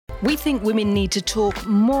We think women need to talk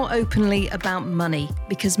more openly about money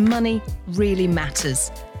because money really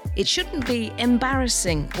matters. It shouldn't be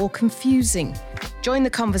embarrassing or confusing. Join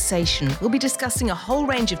the conversation. We'll be discussing a whole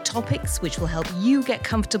range of topics which will help you get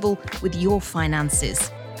comfortable with your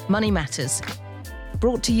finances. Money Matters.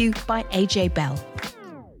 Brought to you by AJ Bell.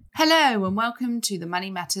 Hello and welcome to the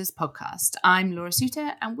Money Matters podcast. I'm Laura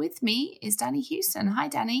Suter and with me is Danni Houston. Hi,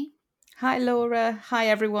 Danni. Hi, Laura. Hi,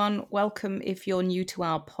 everyone. Welcome if you're new to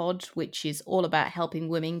our pod, which is all about helping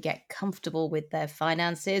women get comfortable with their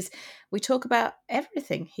finances. We talk about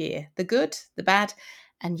everything here, the good, the bad,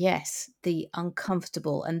 and yes, the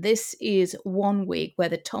uncomfortable. And this is one week where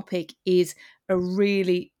the topic is a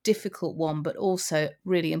really difficult one, but also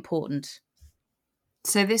really important.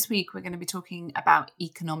 So this week we're going to be talking about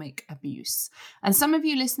economic abuse. And some of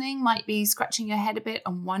you listening might be scratching your head a bit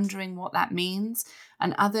and wondering what that means.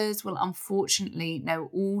 And others will unfortunately know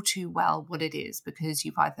all too well what it is because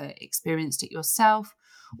you've either experienced it yourself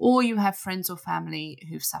or you have friends or family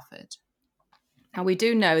who've suffered. And we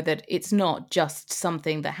do know that it's not just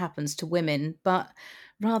something that happens to women, but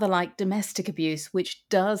rather like domestic abuse, which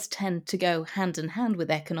does tend to go hand in hand with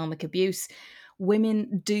economic abuse.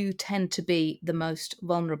 Women do tend to be the most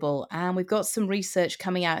vulnerable. And we've got some research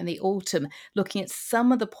coming out in the autumn looking at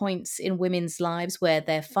some of the points in women's lives where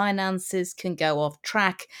their finances can go off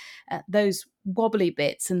track, those wobbly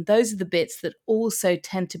bits. And those are the bits that also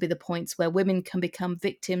tend to be the points where women can become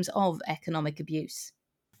victims of economic abuse.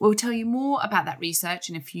 We'll tell you more about that research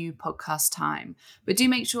in a few podcasts' time, but do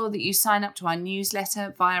make sure that you sign up to our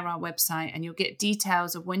newsletter via our website and you'll get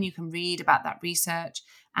details of when you can read about that research.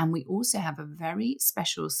 And we also have a very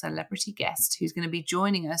special celebrity guest who's going to be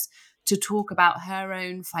joining us to talk about her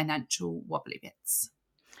own financial wobbly bits.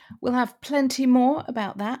 We'll have plenty more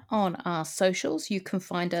about that on our socials. You can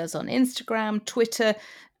find us on Instagram, Twitter.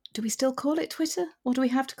 Do we still call it Twitter or do we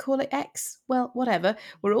have to call it X? Well, whatever.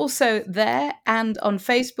 We're also there and on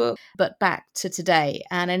Facebook. But back to today.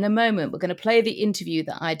 And in a moment, we're going to play the interview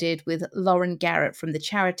that I did with Lauren Garret from the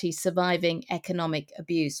charity Surviving Economic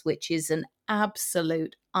Abuse, which is an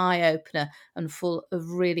absolute eye-opener and full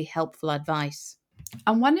of really helpful advice.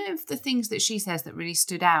 And one of the things that she says that really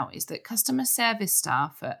stood out is that customer service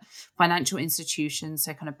staff at financial institutions,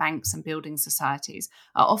 so kind of banks and building societies,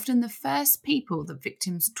 are often the first people that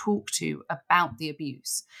victims talk to about the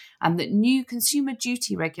abuse, and that new consumer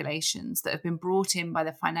duty regulations that have been brought in by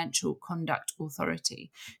the Financial Conduct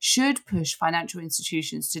Authority should push financial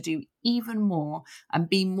institutions to do even more and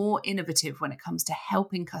be more innovative when it comes to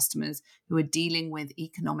helping customers who are dealing with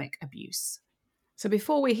economic abuse. So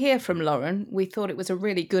before we hear from Lauren, we thought it was a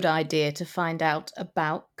really good idea to find out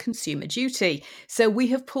about consumer duty. So we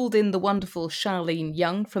have pulled in the wonderful Charlene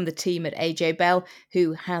Young from the team at AJ Bell,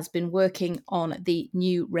 who has been working on the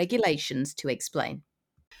new regulations to explain.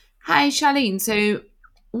 Hi, Charlene. So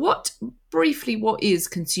what is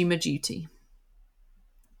consumer duty?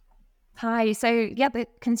 Hi. So, the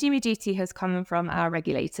consumer duty has come from our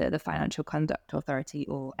regulator, the Financial Conduct Authority,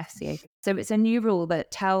 or FCA. So it's a new rule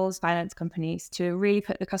that tells finance companies to really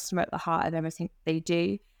put the customer at the heart of everything they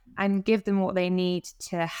do and give them what they need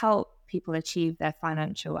to help people achieve their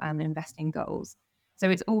financial and investing goals. So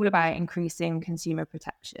it's all about increasing consumer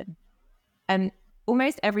protection. And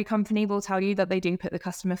almost every company will tell you that they do put the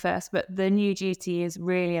customer first, but the new duty is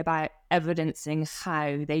really about evidencing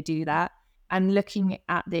how they do that and looking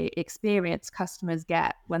at the experience customers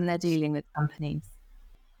get when they're dealing with companies.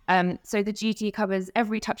 So the duty covers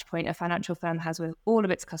every touch point a financial firm has with all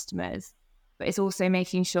of its customers, but it's also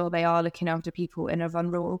making sure they are looking after people in a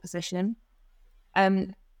vulnerable position.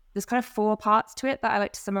 There's kind of 4 parts to it that I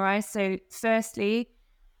like to summarize. So firstly,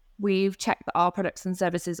 we've checked that our products and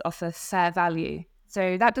services offer fair value.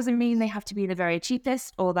 So that doesn't mean they have to be the very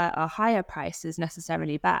cheapest or that a higher price is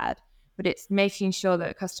necessarily bad, but it's making sure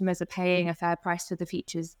that customers are paying a fair price for the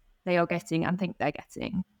features they are getting and think they're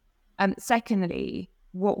getting. Secondly,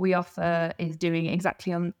 what we offer is doing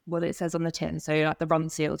exactly on what it says on the tin, so like the run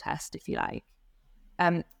seal test, if you like.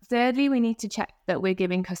 Thirdly, we need to check that we're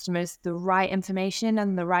giving customers the right information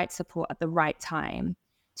and the right support at the right time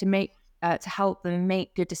to help them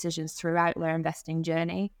make good decisions throughout their investing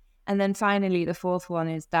journey. And then finally, the fourth one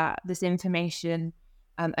is that this information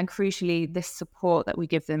and crucially, this support that we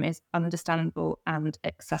give them is understandable and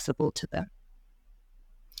accessible to them.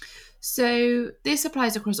 So this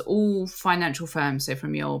applies across all financial firms, so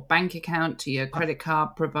from your bank account to your credit card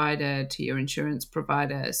provider to your insurance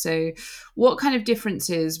provider. So what kind of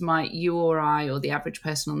differences might you or I or the average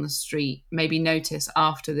person on the street maybe notice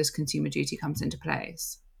after this consumer duty comes into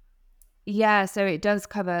place? Yeah, so it does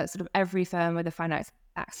cover sort of every firm with a finance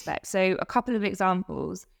aspect. So a couple of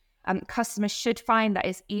examples. Customers should find that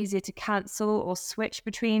it's easier to cancel or switch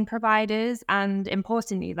between providers, and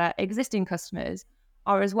importantly, that existing customers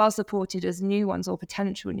are as well supported as new ones or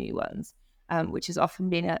potential new ones, which has often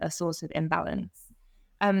been a source of imbalance.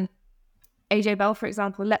 AJ Bell, for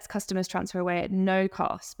example, lets customers transfer away at no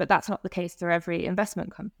cost, but that's not the case for every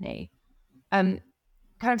investment company.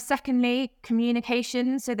 Secondly,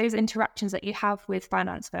 communication. So those interactions that you have with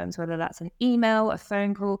finance firms, whether that's an email, a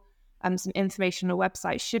phone call, some information on a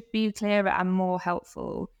website, should be clearer and more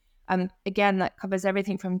helpful. Again, that covers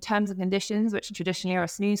everything from terms and conditions, which traditionally are a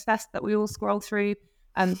snooze fest that we all scroll through,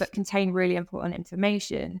 but contain really important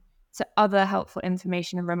information, to other helpful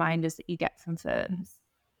information and reminders that you get from firms.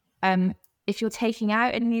 If you're taking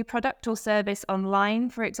out a new product or service online,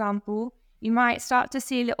 for example, you might start to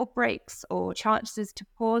see little breaks or chances to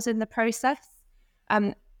pause in the process.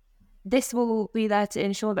 This will be there to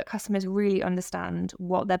ensure that customers really understand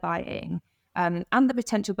what they're buying, and the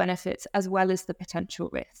potential benefits as well as the potential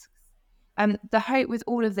risks. The hope with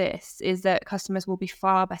all of this is that customers will be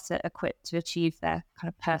far better equipped to achieve their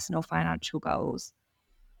kind of personal financial goals.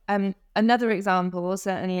 Another example,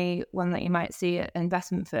 certainly one that you might see at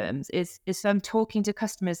investment firms, is them talking to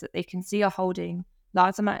customers that they can see are holding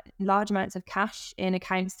large amounts of cash in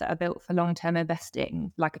accounts that are built for long-term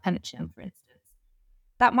investing, like a pension, for instance.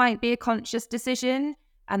 That might be a conscious decision,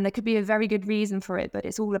 and there could be a very good reason for it, but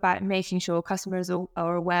it's all about making sure customers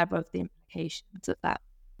are aware of the implications of that.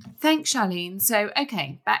 Thanks, Charlene. So,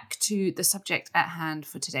 okay, back to the subject at hand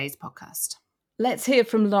for today's podcast. Let's hear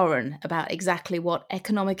from Lauren about exactly what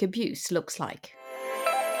economic abuse looks like.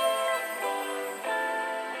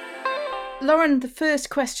 Lauren, the first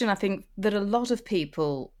question I think that a lot of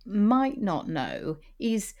people might not know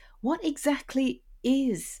is, what exactly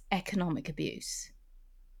is economic abuse?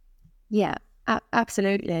 Yeah,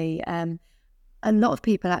 absolutely. A lot of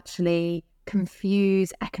people actually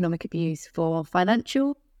confuse economic abuse for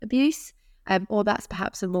financial abuse, or that's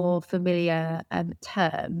perhaps a more familiar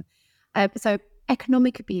term. So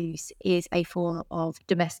economic abuse is a form of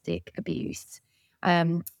domestic abuse,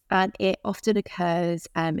 and it often occurs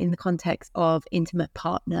in the context of intimate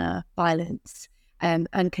partner violence, and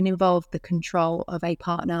can involve the control of a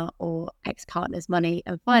partner or ex-partner's money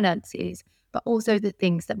and finances, but also the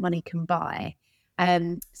things that money can buy.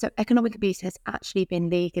 So economic abuse has actually been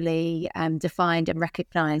legally defined and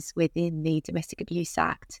recognised within the Domestic Abuse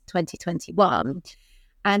Act 2021.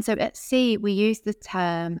 And so at C, we use the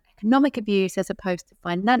term economic abuse as opposed to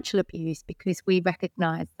financial abuse because we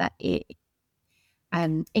recognise that it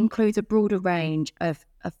includes a broader range of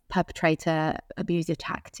perpetrator abuser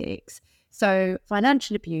tactics. So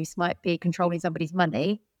financial abuse might be controlling somebody's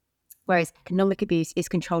money, whereas economic abuse is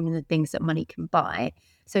controlling the things that money can buy.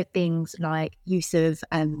 So things like use of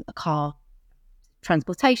a car,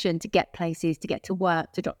 transportation to get places, to get to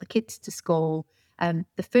work, to drop the kids to school,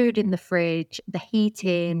 the food in the fridge, the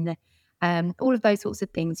heating, all of those sorts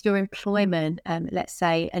of things, your employment, let's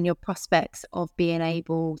say, and your prospects of being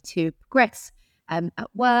able to progress at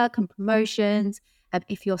work and promotions.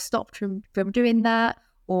 If you're stopped from doing that,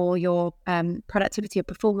 or your productivity or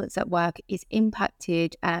performance at work is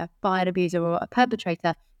impacted by an abuser or a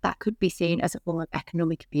perpetrator, that could be seen as a form of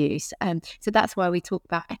economic abuse. So that's why we talk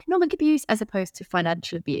about economic abuse as opposed to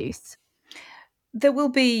financial abuse. There will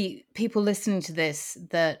be people listening to this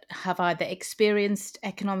that have either experienced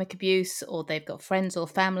economic abuse or they've got friends or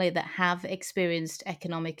family that have experienced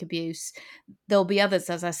economic abuse. There'll be others,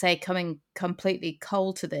 as I say, coming completely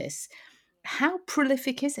cold to this. How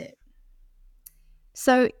prolific is it?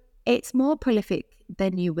 So it's more prolific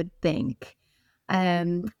than you would think.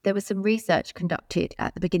 There was some research conducted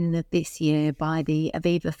at the beginning of this year by the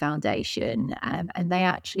Aviva Foundation, and they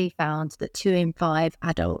actually found that 2 in 5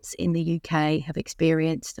 adults in the UK have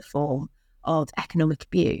experienced a form of economic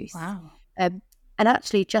abuse. Wow. And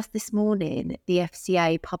actually, just this morning, the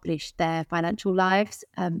FCA published their Financial Lives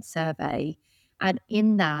survey, and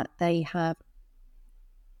in that they have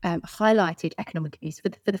highlighted economic abuse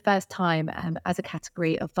for the first time as a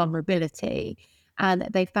category of vulnerability. And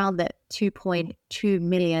they found that 2.2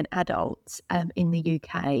 million adults in the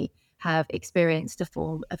UK have experienced a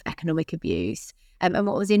form of economic abuse. And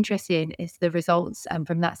what was interesting is the results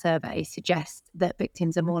from that survey suggest that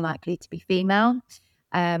victims are more likely to be female,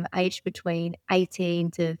 aged between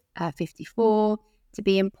 18 to 54, to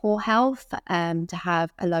be in poor health, to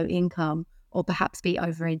have a low income, or perhaps be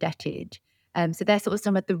over-indebted. So they're sort of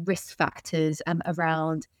some of the risk factors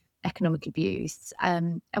around economic abuse.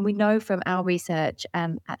 And we know from our research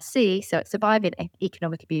at C, so at Surviving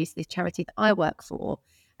Economic Abuse, this charity that I work for,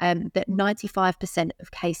 that 95%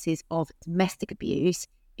 of cases of domestic abuse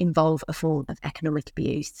involve a form of economic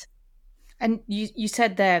abuse. And you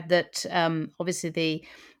said there that obviously the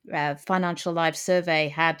Financial Lives survey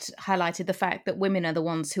had highlighted the fact that women are the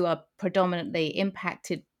ones who are predominantly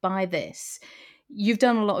impacted by this. You've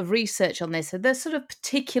done a lot of research on this. Are there sort of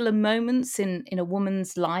particular moments in a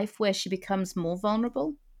woman's life where she becomes more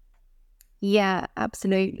vulnerable? Yeah,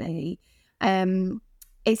 absolutely.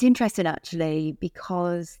 It's interesting actually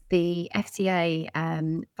because the FCA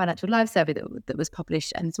Financial Life Survey that was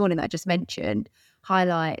published this morning that I just mentioned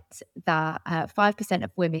highlights that 5%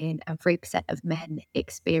 of women and 3% of men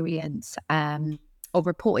experience or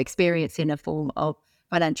report experiencing a form of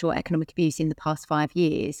financial or economic abuse in the past 5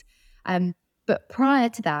 years. But prior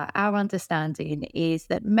to that, our understanding is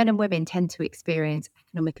that men and women tend to experience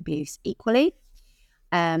economic abuse equally.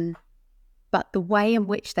 But the way in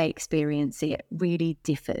which they experience it really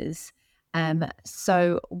differs.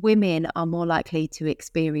 So women are more likely to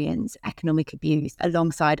experience economic abuse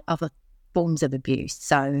alongside other forms of abuse,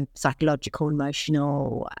 so psychological,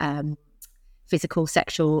 emotional, physical,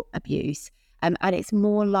 sexual abuse. And it's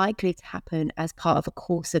more likely to happen as part of a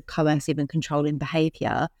course of coercive and controlling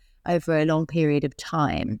behaviour over a long period of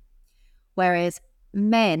time. Whereas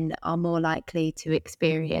men are more likely to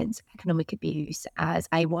experience economic abuse as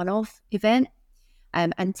a one-off event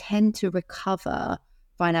and tend to recover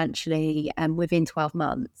financially within 12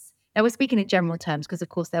 months. Now, we're speaking in general terms because, of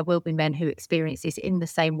course, there will be men who experience this in the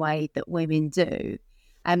same way that women do.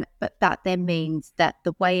 But that then means that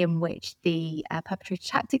the way in which the perpetrator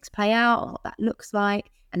tactics play out, what that looks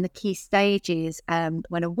like, and the key stages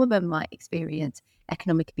when a woman might experience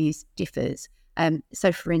economic abuse differs.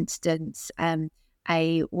 So, for instance,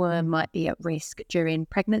 a woman might be at risk during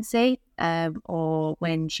pregnancy or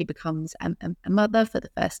when she becomes a mother for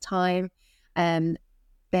the first time.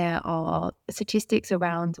 There are statistics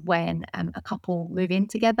around when a couple move in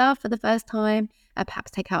together for the first time,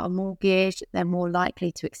 perhaps take out a mortgage. They're more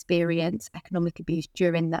likely to experience economic abuse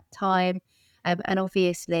during that time. And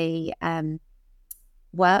obviously,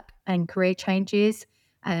 work and career changes.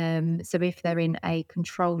 So if they're in a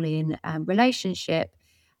controlling relationship,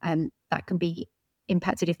 that can be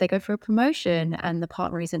impacted if they go for a promotion and the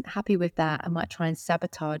partner isn't happy with that and might try and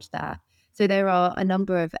sabotage that. So there are a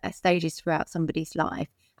number of stages throughout somebody's life.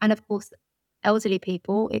 And of course, elderly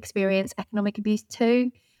people experience economic abuse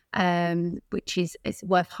too, which is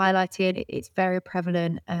worth highlighting. It's very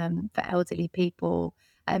prevalent for elderly people.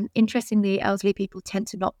 Interestingly, elderly people tend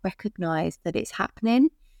to not recognise that it's happening.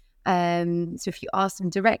 So if you ask them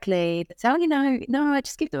directly, they say, oh, no, I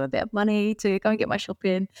just give them a bit of money to go and get my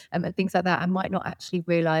shopping and things like that. I might not actually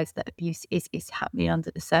realise that abuse is happening under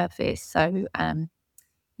the surface. So,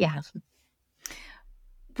 yeah.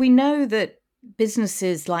 We know that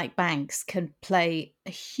businesses like banks can play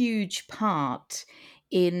a huge part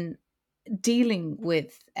in dealing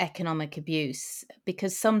with economic abuse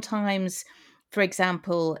because sometimes, for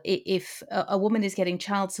example, if a woman is getting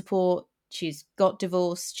child support, she's got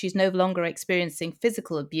divorced, she's no longer experiencing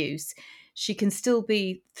physical abuse, she can still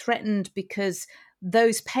be threatened because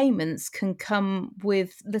those payments can come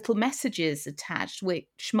with little messages attached,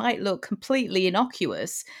 which might look completely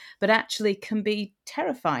innocuous, but actually can be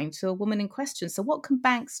terrifying to a woman in question. So, what can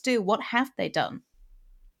banks do? What have they done?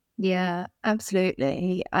 Yeah,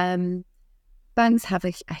 absolutely. Banks have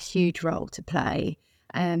a huge role to play,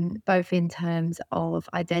 both in terms of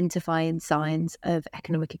identifying signs of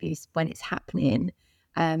economic abuse when it's happening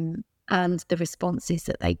and the responses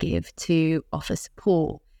that they give to offer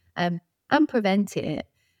support and prevent it.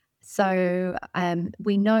 So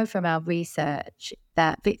we know from our research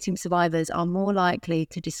that victim survivors are more likely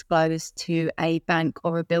to disclose to a bank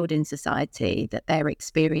or a building society that they're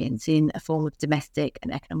experiencing a form of domestic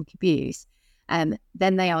and economic abuse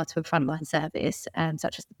than they are to a frontline service,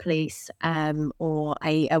 such as the police or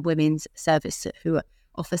a women's service who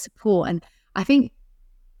offer support. And I think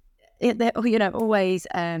always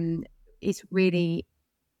it's really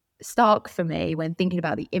stark for me when thinking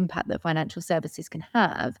about the impact that financial services can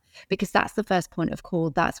have, because that's the first point of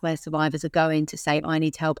call. That's where survivors are going to say, I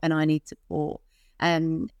need help and I need support.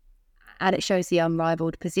 And it shows the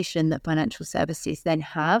unrivaled position that financial services then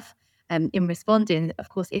have in responding. Of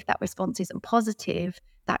course, if that response isn't positive,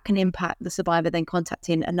 that can impact the survivor then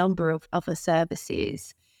contacting a number of other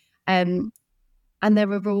services. And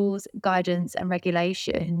there are rules, guidance and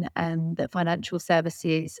regulation that financial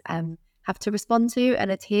services have to respond to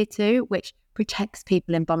and adhere to, which protects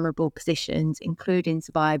people in vulnerable positions, including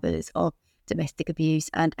survivors of domestic abuse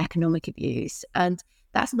and economic abuse. And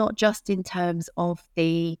that's not just in terms of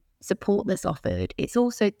the support that's offered. It's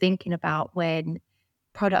also thinking about when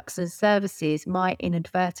products and services might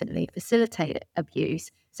inadvertently facilitate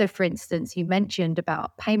abuse. So, for instance, you mentioned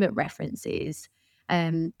about payment references.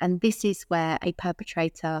 And this is where a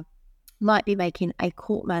perpetrator might be making a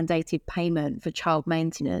court-mandated payment for child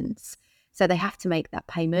maintenance. So they have to make that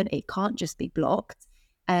payment. It can't just be blocked.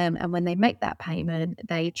 And when they make that payment,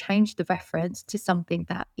 they change the reference to something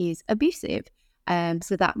that is abusive.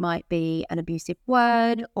 So that might be an abusive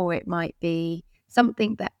word, or it might be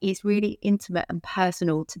something that is really intimate and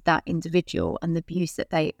personal to that individual and the abuse that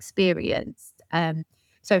they experienced.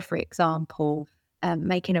 So, for example,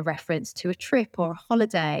 making a reference to a trip or a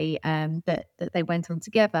holiday that they went on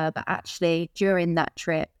together, but actually during that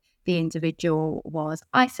trip, the individual was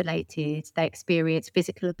isolated, they experienced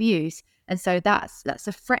physical abuse. And so that's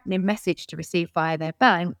a threatening message to receive via their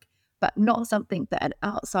bank, but not something that an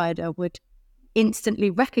outsider would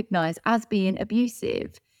instantly recognize as being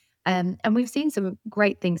abusive. And we've seen some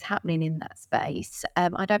great things happening in that space.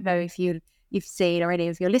 I don't know if you've seen, or any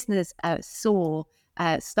of your listeners saw,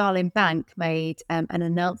 Starling Bank made an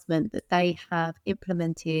announcement that they have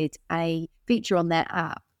implemented a feature on their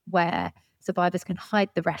app where survivors can hide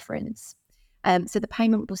the reference. So the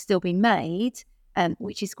payment will still be made,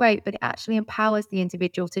 which is great, but it actually empowers the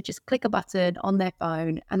individual to just click a button on their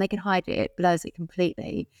phone and they can hide it. It blurs it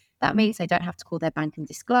completely. That means they don't have to call their bank and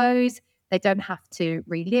disclose. They don't have to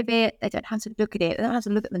relive it. They don't have to look at it. They don't have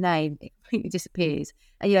to look at the name. It completely disappears.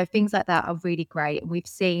 And, things like that are really great. And we've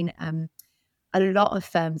seen a lot of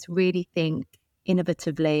firms really think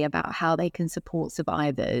innovatively about how they can support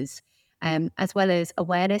survivors, as well as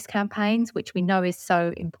awareness campaigns, which we know is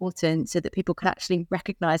so important so that people can actually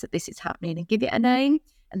recognise that this is happening and give it a name,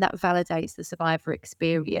 and that validates the survivor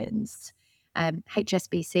experience.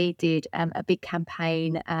 HSBC did a big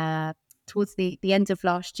campaign towards the end of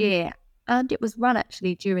last year, and it was run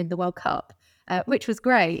actually during the World Cup, which was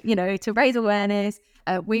great, to raise awareness.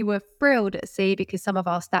 We were thrilled at sea because some of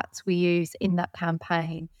our stats we use in that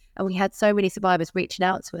campaign, and we had so many survivors reaching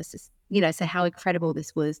out to us, say how incredible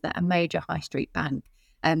this was that a major high street bank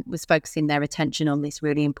was focusing their attention on this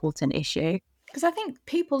really important issue. Because I think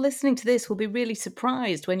people listening to this will be really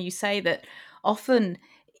surprised when you say that often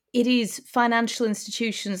it is financial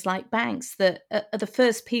institutions like banks that are the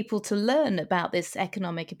first people to learn about this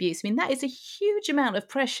economic abuse. I mean, that is a huge amount of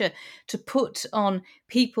pressure to put on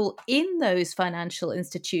people in those financial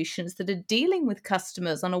institutions that are dealing with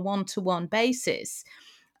customers on a one-to-one basis.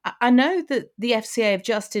 I know that the FCA have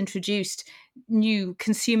just introduced new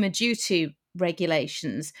consumer duty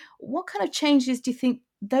regulations. What kind of changes do you think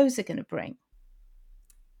those are going to bring?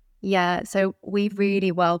 Yeah, so we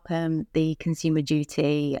really welcome the consumer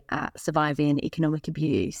duty at surviving economic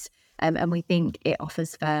abuse. And we think it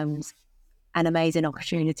offers firms an amazing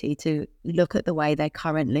opportunity to look at the way they're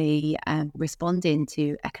currently responding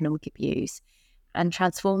to economic abuse and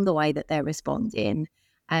transform the way that they're responding.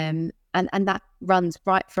 And that runs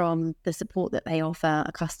right from the support that they offer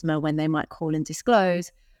a customer when they might call and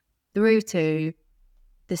disclose, through to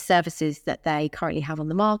the services that they currently have on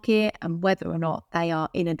the market and whether or not they are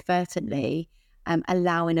inadvertently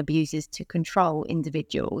allowing abusers to control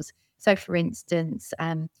individuals. So, for instance,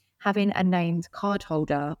 having a named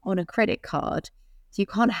cardholder on a credit card. So you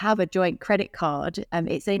can't have a joint credit card.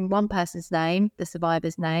 It's in one person's name, the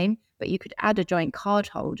survivor's name, but you could add a joint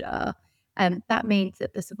cardholder. That means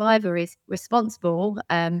that the survivor is responsible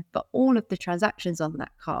for all of the transactions on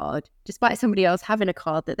that card, despite somebody else having a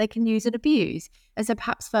card that they can use and abuse. And so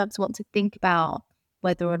perhaps firms want to think about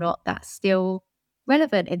whether or not that's still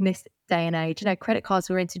relevant in this day and age. Credit cards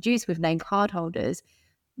were introduced with named cardholders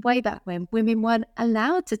way back when women weren't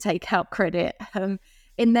allowed to take out credit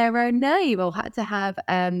in their own name, or had to have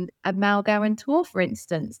a male guarantor, for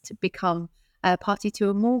instance, to become a party to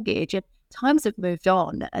a mortgage. And times have moved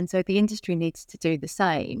on, and so the industry needs to do the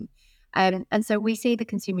same. And so we see the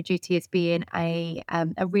consumer duty as being a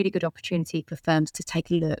really good opportunity for firms to take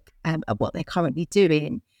a look at what they're currently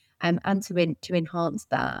doing and to enhance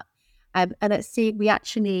that. And at Sea, we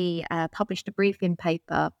actually published a briefing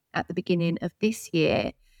paper at the beginning of this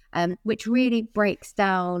year, which really breaks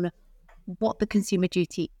down what the consumer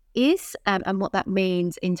duty is and what that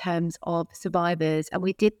means in terms of survivors. And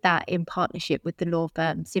we did that in partnership with the law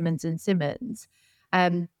firm Simmons and Simmons.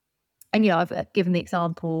 And I've given the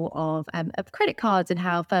example of credit cards and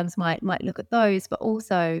how firms might look at those, but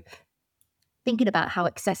also thinking about how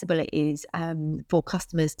accessible it is for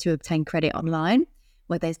customers to obtain credit online,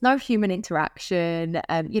 where there's no human interaction.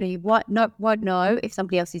 You won't know if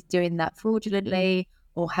somebody else is doing that fraudulently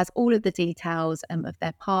or has all of the details of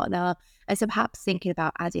their partner. And so perhaps thinking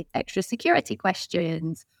about adding extra security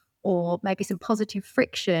questions, or maybe some positive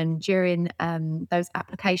friction during those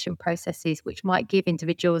application processes, which might give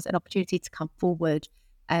individuals an opportunity to come forward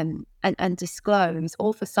and disclose,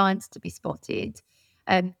 or for signs to be spotted.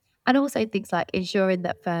 And And also things like ensuring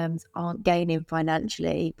that firms aren't gaining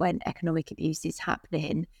financially when economic abuse is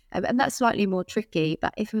happening. And that's slightly more tricky.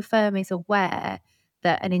 But if a firm is aware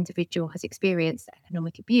that an individual has experienced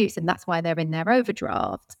economic abuse and that's why they're in their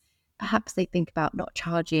overdraft, perhaps they think about not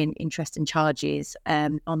charging interest and charges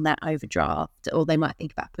on that overdraft, or they might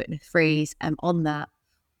think about putting a freeze on that.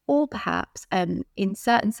 Or perhaps in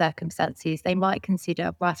certain circumstances, they might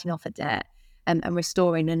consider writing off a debt and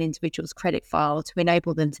restoring an individual's credit file to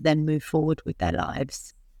enable them to then move forward with their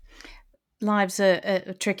lives. Lives are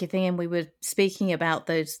a tricky thing, and we were speaking about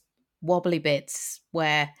those wobbly bits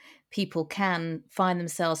where people can find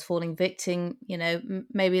themselves falling victim.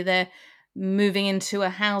 Maybe they're moving into a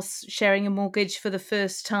house, sharing a mortgage for the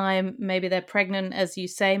first time. Maybe they're pregnant, as you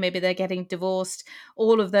say. Maybe they're getting divorced.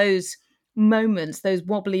 All of those moments, those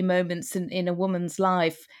wobbly moments in a woman's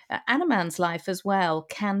life and a man's life as well,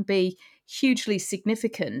 can be hugely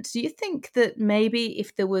significant. Do you think that maybe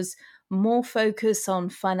if there was more focus on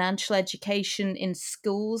financial education in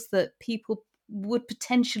schools, that people would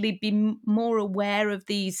potentially be more aware of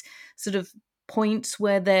these sort of points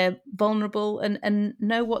where they're vulnerable and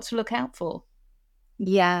know what to look out for?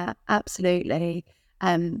 Yeah, absolutely.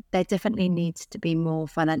 There definitely needs to be more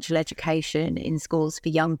financial education in schools for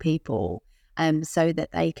young people, so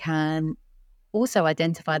that they can also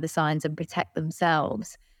identify the signs and protect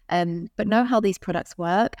themselves, but know how these products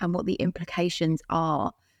work and what the implications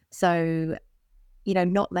are. So,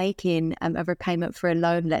 not making a repayment for a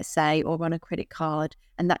loan, let's say, or on a credit card,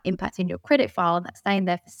 and that impacting your credit file and that's staying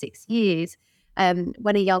there for 6 years.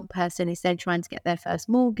 When a young person is then trying to get their first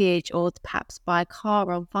mortgage or to perhaps buy a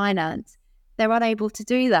car on finance, they're unable to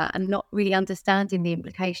do that and not really understanding the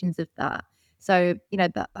implications of that. So,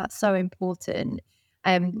 that's so important.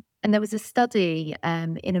 And there was a study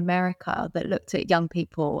in America that looked at young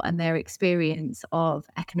people and their experience of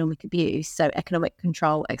economic abuse, so economic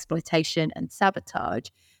control, exploitation, and sabotage.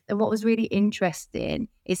 And what was really interesting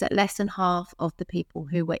is that less than half of the people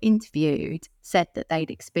who were interviewed said that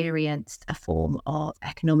they'd experienced a form of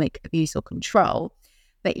economic abuse or control.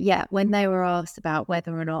 But yet, when they were asked about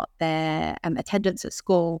whether or not their attendance at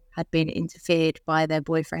school had been interfered by their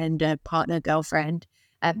boyfriend, partner, girlfriend,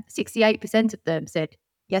 68% of them said,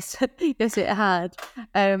 yes, yes, it had.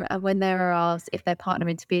 And when they were asked if their partner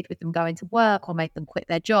interfered with them going to work or made them quit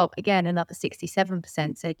their job, again, another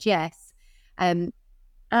 67% said yes. And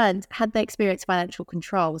had they experienced financial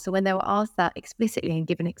control? So when they were asked that explicitly and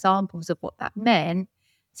given examples of what that meant,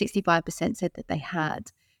 65% said that they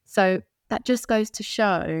had. So that just goes to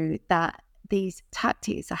show that these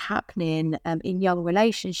tactics are happening in young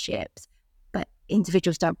relationships, but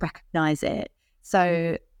individuals don't recognise it.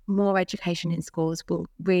 So more education in schools will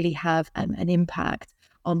really have an impact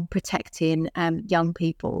on protecting young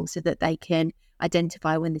people so that they can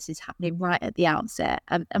identify when this is happening right at the outset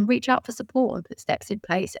and reach out for support and put steps in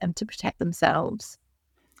place to protect themselves.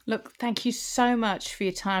 Look, thank you so much for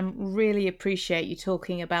your time. Really appreciate you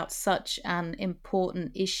talking about such an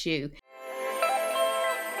important issue.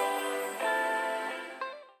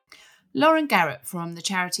 Lauren Garret from the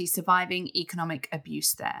charity Surviving Economic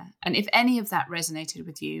Abuse there. And if any of that resonated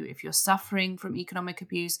with you, if you're suffering from economic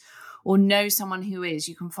abuse or know someone who is,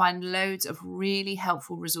 you can find loads of really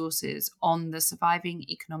helpful resources on the Surviving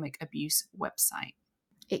Economic Abuse website.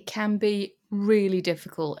 It can be really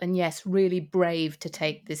difficult and, yes, really brave to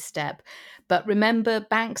take this step. But remember,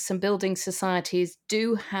 banks and building societies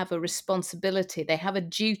do have a responsibility. They have a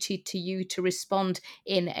duty to you to respond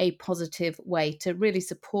in a positive way, to really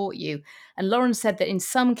support you. And Lauren said that in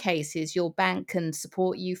some cases, your bank can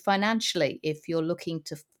support you financially if you're looking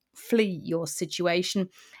to flee your situation,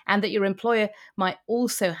 and that your employer might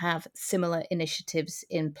also have similar initiatives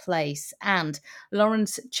in place. And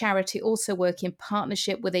Lauren's charity also work in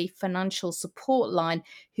partnership with a financial support line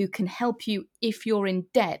who can help you if you're in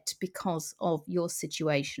debt because of your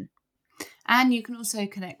situation. And you can also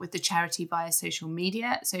connect with the charity via social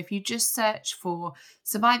media. So if you just search for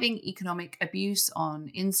Surviving Economic Abuse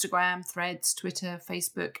on Instagram, Threads, Twitter,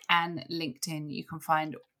 Facebook, and LinkedIn, you can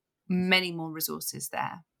find many more resources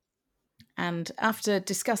there. And after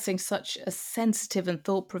discussing such a sensitive and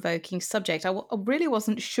thought-provoking subject, I really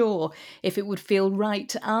wasn't sure if it would feel right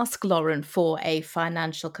to ask Lauren for a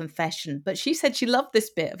financial confession. But she said she loved this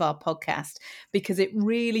bit of our podcast because it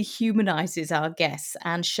really humanises our guests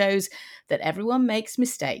and shows that everyone makes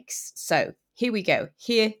mistakes. So here we go.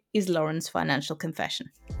 Here is Lauren's financial confession.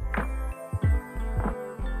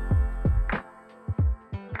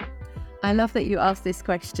 I love that you asked this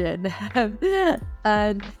question.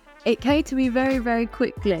 And it came to me very, very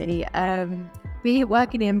quickly. be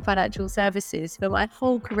working in financial services for my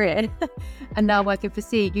whole career and now working for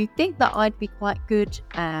C, you think that I'd be quite good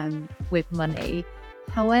with money.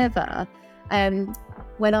 However,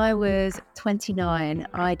 when I was 29,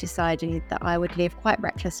 I decided that I would live quite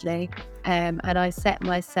recklessly, and I set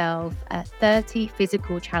myself 30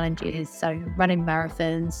 physical challenges, so running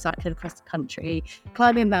marathons, cycling across the country,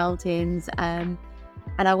 climbing mountains, and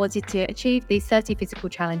I wanted to achieve these 30 physical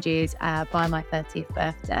challenges by my 30th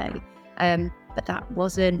birthday. But that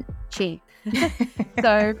wasn't cheap.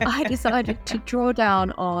 So I decided to draw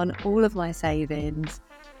down on all of my savings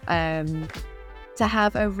to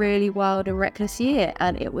have a really wild and reckless year.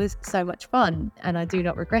 And it was so much fun, and I do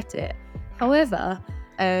not regret it. However,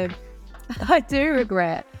 I do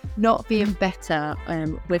regret not being better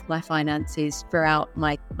with my finances throughout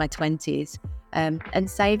my 20s and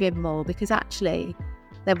saving more, because actually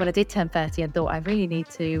then when I did turn 30, I thought I really need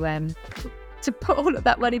to put all of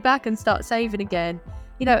that money back and start saving again.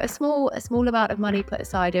 You know, a small amount of money put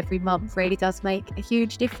aside every month really does make a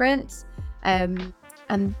huge difference. And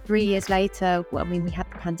 3 years later, well, I mean, we had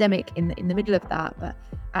the pandemic in the middle of that, but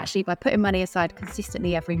actually by putting money aside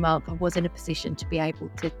consistently every month, I was in a position to be able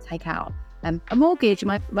to take out a mortgage,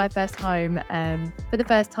 my first home, for the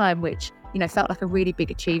first time, which, you know, felt like a really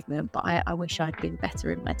big achievement, but I wish I'd been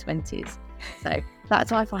better in my 20s. So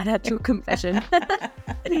that's my financial confession.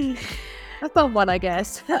 A fun one, I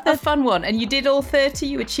guess. A fun one. And you did all 30?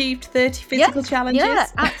 You achieved 30 physical challenges? Yeah,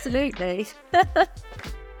 absolutely.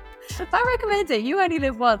 I recommend it. You only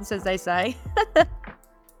live once, as they say.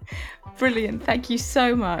 Brilliant. Thank you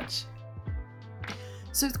so much.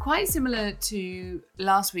 So it's quite similar to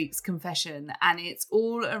last week's confession, and it's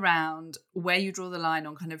all around where you draw the line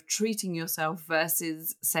on kind of treating yourself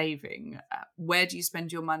versus saving. Where do you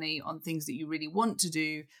spend your money on things that you really want to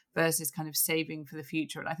do versus kind of saving for the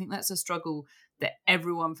future? And I think that's a struggle that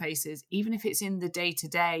everyone faces, even if it's in the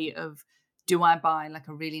day-to-day of, do I buy like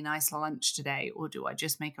a really nice lunch today, or do I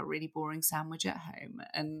just make a really boring sandwich at home?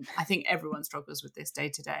 And I think everyone struggles with this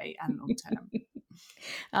day-to-day and long-term.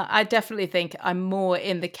 I definitely think I'm more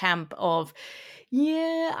in the camp of,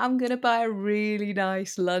 yeah, I'm going to buy a really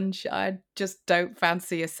nice lunch. I just don't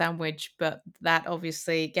fancy a sandwich, but that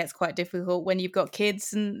obviously gets quite difficult when you've got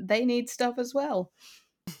kids and they need stuff as well.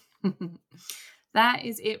 That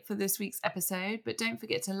is it for this week's episode, but don't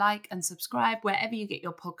forget to like and subscribe wherever you get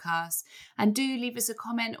your podcasts, and do leave us a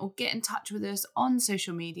comment or get in touch with us on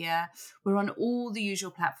social media. We're on all the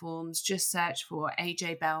usual platforms. Just search for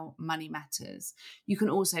AJ Bell Money Matters. You can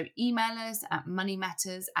also email us at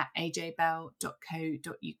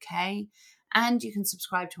moneymatters@ajbell.co.uk, and you can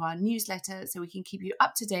subscribe to our newsletter so we can keep you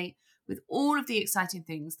up to date with all of the exciting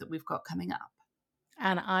things that we've got coming up.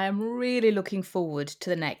 And I am really looking forward to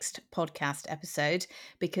the next podcast episode,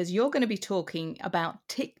 because you're going to be talking about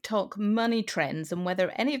TikTok money trends and whether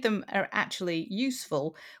any of them are actually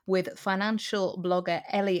useful, with financial blogger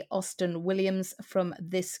Ellie Austin Williams from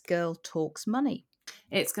This Girl Talks Money.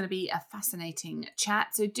 It's going to be a fascinating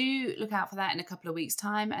chat, so do look out for that in a couple of weeks'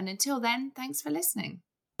 time. And until then, thanks for listening.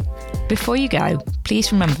 Before you go,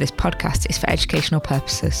 please remember this podcast is for educational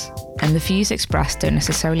purposes, and the views expressed don't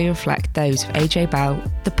necessarily reflect those of AJ Bell.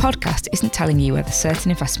 The podcast isn't telling you whether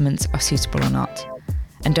certain investments are suitable or not.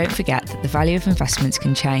 And don't forget that the value of investments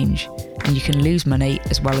can change, and you can lose money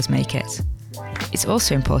as well as make it. It's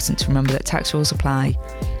also important to remember that tax rules apply,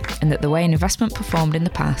 and that the way an investment performed in the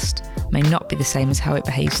past may not be the same as how it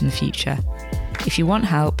behaves in the future. If you want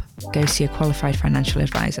help, go see a qualified financial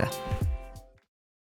advisor.